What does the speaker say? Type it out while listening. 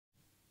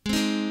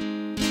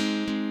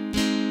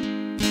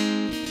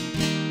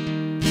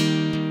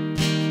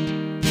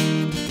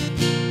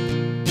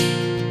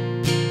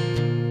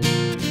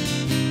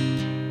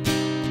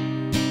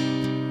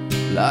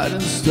lighting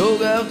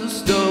stove after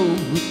stove,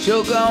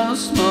 choke on the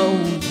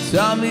smoke.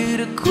 Tell me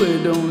to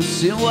quit, don't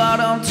listen what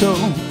I'm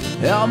told.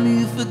 Help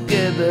me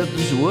forget that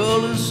this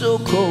world is so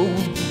cold.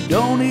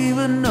 Don't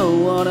even know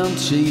what I'm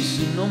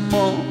chasing no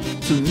more.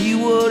 To me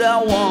what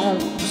I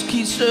want, just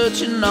keep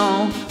searching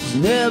on. It's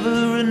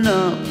never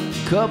enough,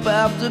 cup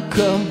after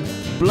cup,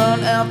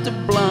 blunt after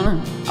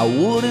blunt. I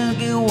wouldn't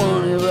get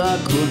one if I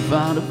could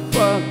find a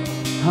fuck,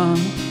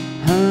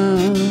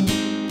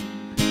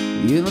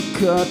 in the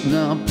cut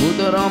now, put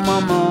that on my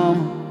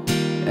mom.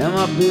 And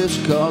my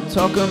bitch called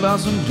talking about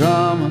some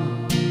drama.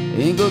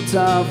 Ain't got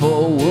time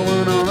for a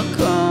woman on a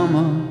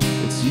comma.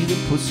 It's either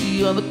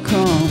pussy or the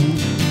comma.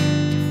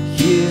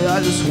 Yeah, I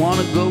just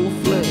wanna go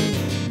flat,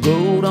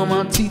 gold on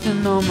my teeth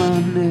and on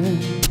my neck.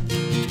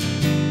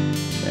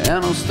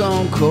 And I'm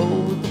stone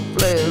cold with the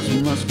flares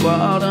with my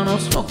squad, and I'm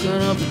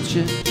smoking up a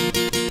check.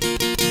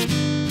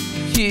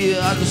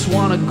 Yeah, I just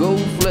wanna go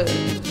flat,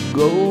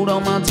 gold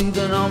on my teeth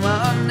and on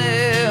my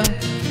neck.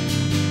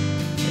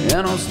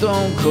 And I'm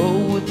stone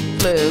cold with the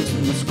flares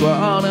with my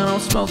squad, and I'm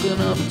smoking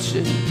up a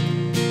check.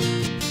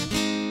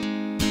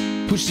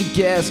 Push the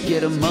gas,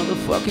 get a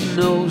motherfucking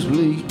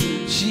nosebleed.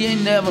 She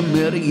ain't never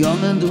met a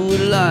young'un do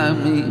it like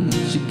me.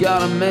 She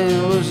got a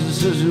man, but she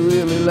says she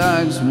really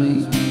likes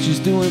me. She's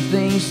doing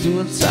things to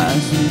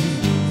entice me.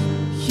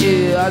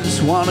 Yeah, I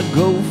just wanna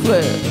go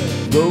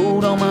flat,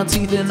 gold on my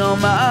teeth and on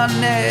my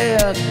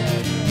neck.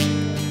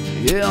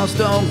 Yeah, I'm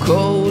stone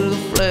cold with the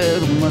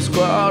flares with my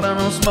squad, and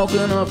I'm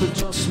smoking up a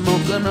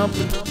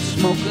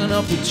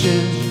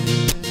check.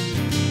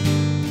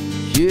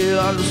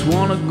 Yeah, I just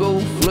wanna go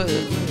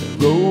flat,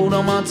 gold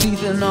on my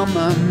teeth and on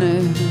my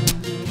neck.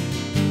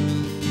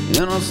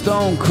 And I'm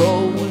stone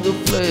cold with the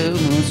flares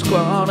with my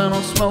squad, and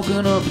I'm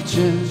smoking up a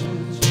check.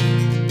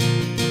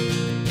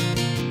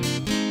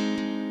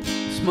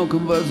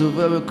 Smoking butts of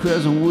every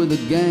crescent with a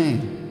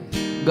gang.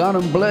 Got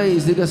them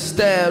blazed, they got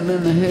stabbed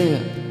in the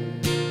head.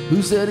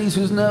 Who said East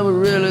was never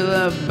really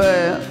that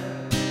bad?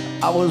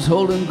 I was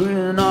holding green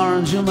and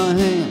orange in my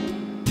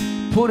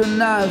hand. Put a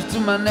knife to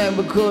my neck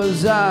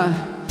because I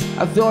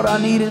thought I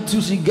needed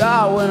to see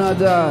God when I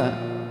died.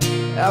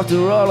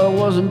 After all, I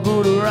wasn't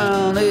good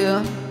around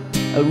here.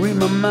 I read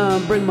my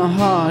mind, break my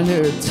heart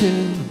here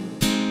too.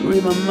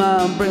 Read my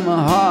mind, break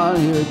my heart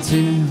here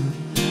too.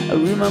 I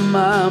read my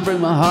mind, break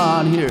my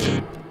heart here.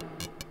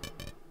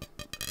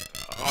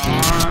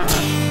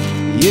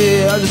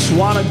 Yeah, I just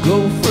wanna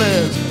go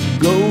flat,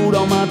 gold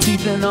on my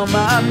teeth and on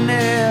my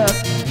neck.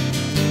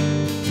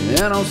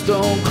 And I'm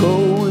stone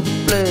cold with the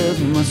flares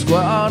with my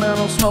squad, and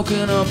I'm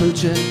smoking up a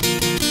check.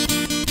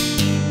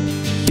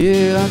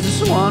 Yeah, I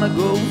just wanna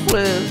go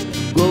flat,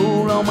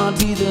 gold on my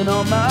teeth and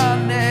on my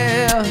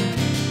neck.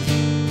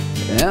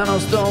 And I'm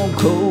stone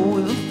cold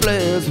with the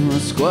flares with my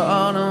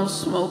squad, and I'm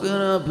smoking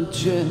up a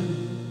check.